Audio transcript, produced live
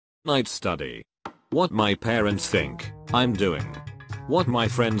Night study. What my parents think I'm doing. What my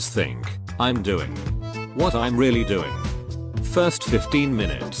friends think I'm doing. What I'm really doing. First 15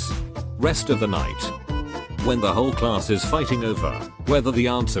 minutes. Rest of the night. When the whole class is fighting over whether the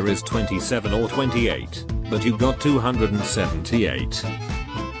answer is 27 or 28, but you got 278.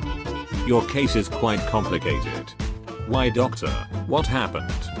 Your case is quite complicated. Why, doctor? What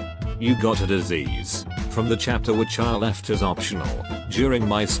happened? You got a disease from the chapter which I left as optional during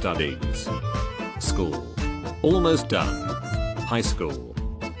my studies. School. Almost done. High school.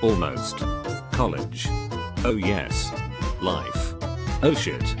 Almost. College. Oh yes. Life. Oh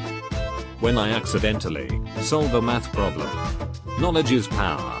shit. When I accidentally solve a math problem. Knowledge is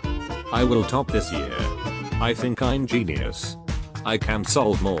power. I will top this year. I think I'm genius. I can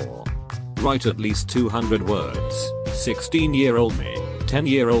solve more. Write at least 200 words. 16-year-old me.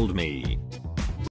 10-year-old me.